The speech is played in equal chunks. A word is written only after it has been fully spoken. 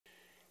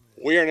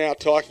We are now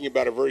talking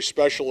about a very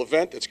special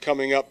event that's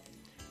coming up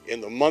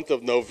in the month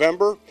of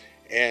November,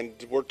 and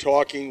we're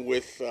talking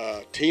with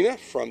Tina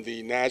from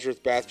the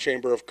Nazareth Bath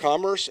Chamber of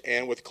Commerce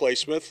and with Clay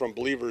Smith from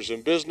Believers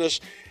in Business.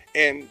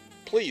 And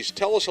please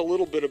tell us a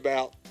little bit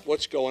about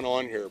what's going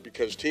on here,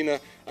 because Tina,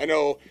 I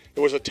know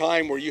there was a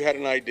time where you had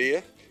an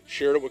idea,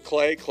 shared it with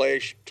Clay.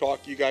 Clay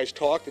talked, you guys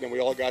talked, and then we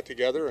all got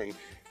together, and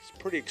it's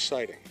pretty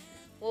exciting.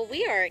 Well,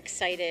 we are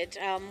excited.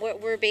 What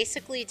we're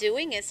basically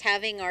doing is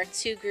having our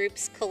two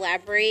groups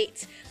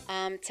collaborate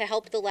to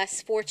help the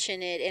less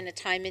fortunate in a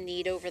time of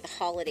need over the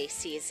holiday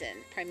season,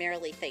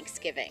 primarily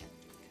Thanksgiving.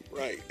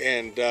 Right,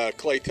 and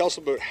Clay, tell us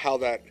about how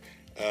that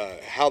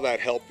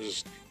help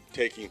is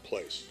taking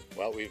place.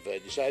 Well, we've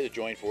decided to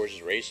join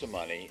forces, raise some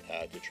money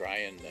to try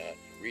and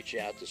reach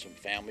out to some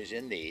families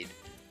in need,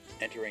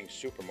 entering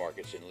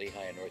supermarkets in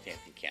Lehigh and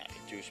Northampton County,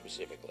 two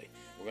specifically.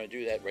 We're going to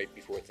do that right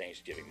before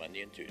Thanksgiving,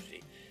 Monday and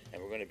Tuesday, and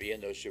we're going to be in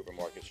those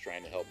supermarkets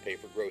trying to help pay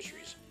for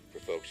groceries for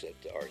folks that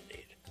are in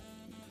need.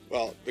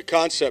 Well, the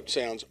concept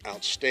sounds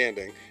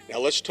outstanding. Now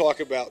let's talk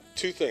about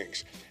two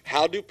things.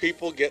 How do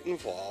people get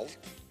involved?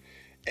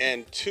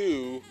 And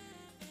two,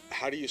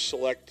 how do you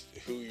select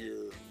who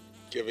you're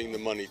giving the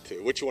money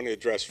to? Which one to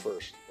address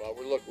first? Well,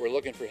 we're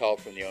looking for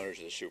help from the owners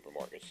of the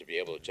supermarkets to be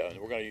able to tell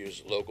them. We're going to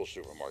use local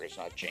supermarkets,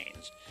 not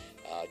chains,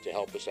 to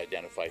help us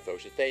identify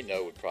folks that they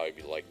know would probably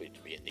be likely to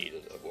be in need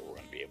of what we're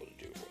going to be able to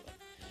do for them.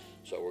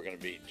 So we're going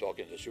to be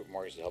talking to the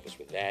supermarkets to help us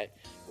with that.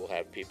 We'll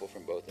have people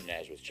from both the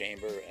Nazareth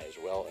Chamber as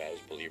well as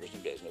Believers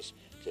in Business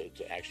to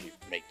actually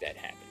make that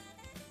happen.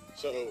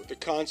 So the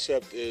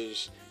concept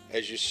is,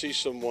 as you see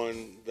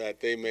someone that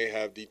they may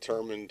have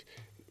determined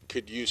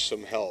could use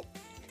some help,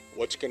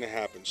 what's going to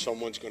happen?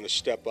 Someone's going to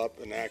step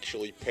up and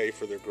actually pay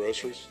for their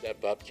groceries?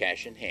 Step up,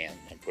 cash in hand,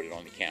 and put it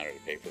on the counter to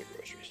pay for the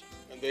groceries.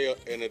 And they,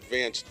 in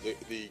advance,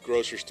 the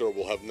grocery store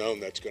will have known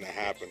that's going to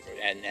happen.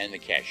 And the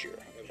cashier.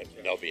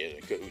 They'll be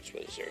in cahoots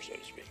with us there, so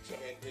to speak. So.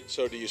 And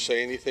so do you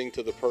say anything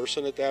to the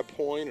person at that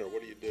point, or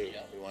what do you do?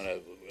 Yeah, we want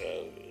to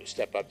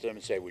step up to them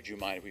and say, would you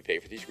mind if we pay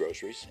for these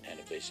groceries? And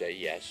if they say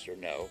yes or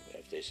no,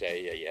 if they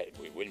say, yeah,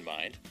 we wouldn't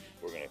mind,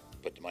 we're going to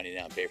put the money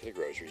down and pay for the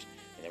groceries,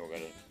 and then we're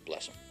going to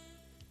bless them.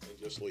 And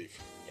just leave.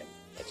 Yeah,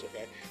 that's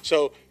okay.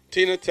 So,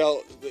 Tina,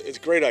 it's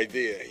a great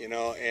idea, you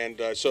know, and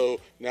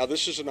so now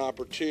this is an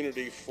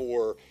opportunity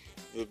for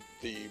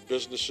the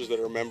businesses that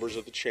are members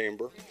of the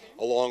Chamber,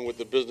 along with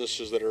the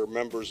businesses that are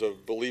members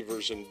of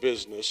Believers in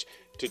Business,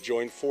 to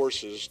join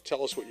forces.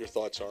 Tell us what your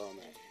thoughts are on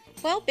that.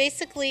 Well,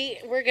 basically,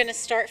 we're going to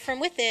start from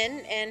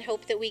within and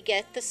hope that we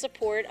get the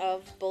support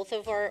of both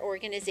of our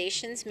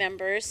organization's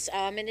members.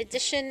 In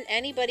addition,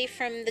 anybody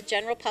from the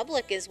general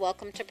public is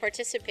welcome to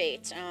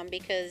participate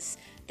because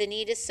the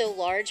need is so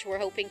large. We're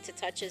hoping to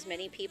touch as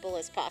many people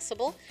as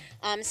possible.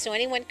 So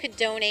anyone could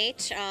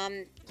donate.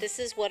 This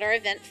is what our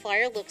event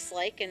flyer looks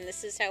like, and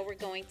this is how we're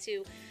going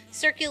to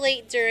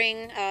circulate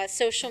during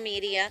social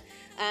media.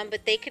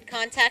 But they could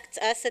contact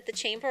us at the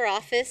Chamber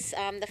office.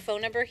 The phone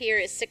number here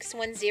is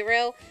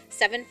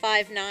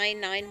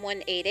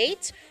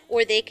 610-759-9188,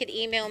 or they could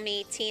email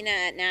me,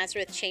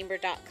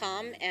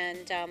 tina@nazarethchamber.com,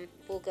 and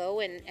we'll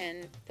go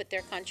and put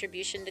their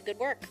contribution to good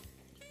work.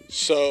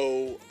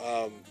 So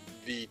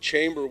the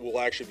Chamber will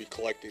actually be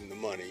collecting the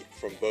money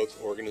from both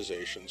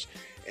organizations,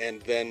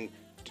 and then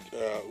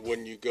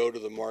when you go to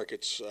the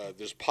markets,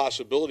 there's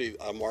possibility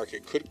a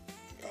market could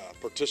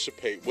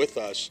participate with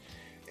us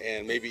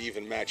and maybe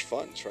even match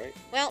funds, right?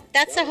 Well,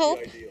 that's a hope.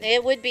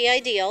 It would be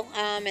ideal,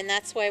 and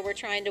that's why we're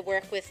trying to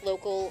work with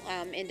local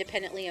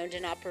independently owned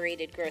and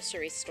operated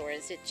grocery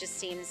stores. It just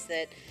seems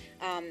that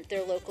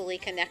they're locally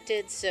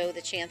connected, so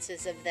the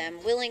chances of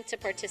them willing to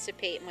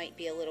participate might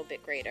be a little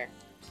bit greater.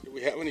 Do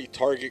we have any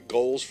target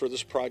goals for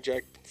this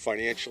project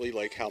financially?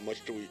 Like how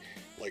much do we,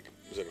 like,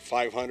 is it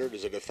 500?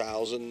 Is it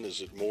 1,000?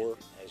 Is it more?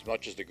 As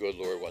much as the good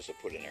Lord wants to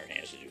put in our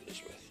hands to do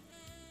this with.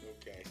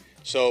 Okay.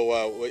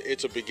 So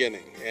it's a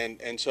beginning.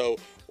 And so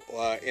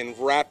in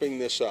wrapping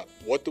this up,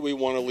 what do we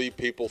want to leave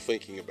people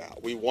thinking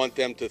about? We want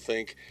them to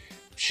think,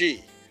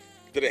 gee,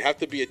 did it have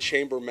to be a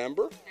Chamber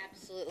member?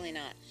 Absolutely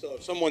not. So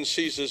if someone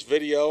sees this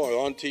video or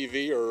on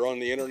TV or on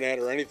the internet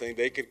or anything,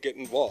 they could get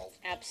involved.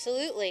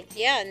 Absolutely.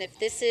 Yeah, and if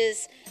this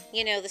is,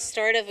 you know, the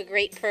start of a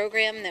great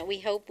program, that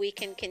we hope we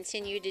can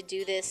continue to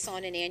do this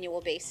on an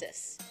annual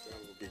basis. That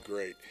would be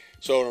great.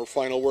 So in our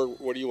final word,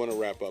 what do you want to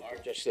wrap up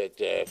with? Just that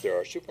if there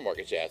are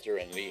supermarkets out there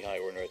in Lehigh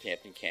or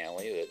Northampton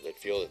County that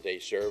feel that they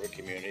serve a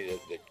community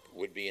that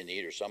would be in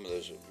need, or some of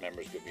those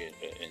members could be in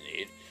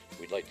need,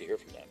 we'd like to hear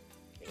from them.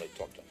 We'd like to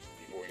talk to them.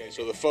 Okay,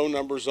 so the phone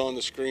number's on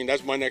the screen.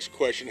 That's my next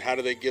question. How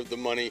do they give the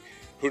money?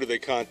 Who do they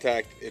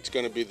contact? It's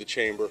going to be the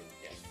Chamber.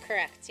 Yes.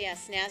 Correct,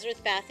 yes.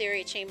 Nazareth Bath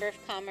Area Chamber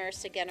of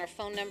Commerce. Again, our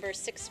phone number is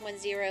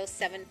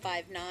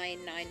 610-759-9188.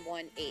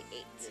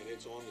 And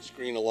it's on the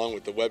screen along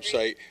with the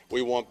website.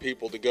 We want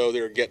people to go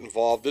there and get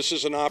involved. This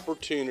is an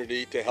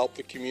opportunity to help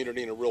the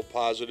community in a real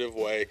positive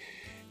way.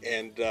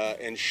 And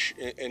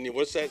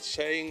what's that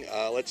saying?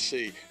 Let's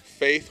see.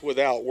 Faith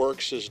without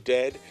works is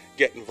dead.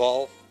 Get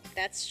involved.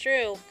 That's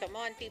true. Come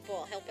on,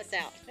 people. Help us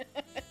out.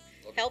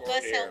 Help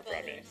us help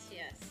others.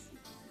 Yes.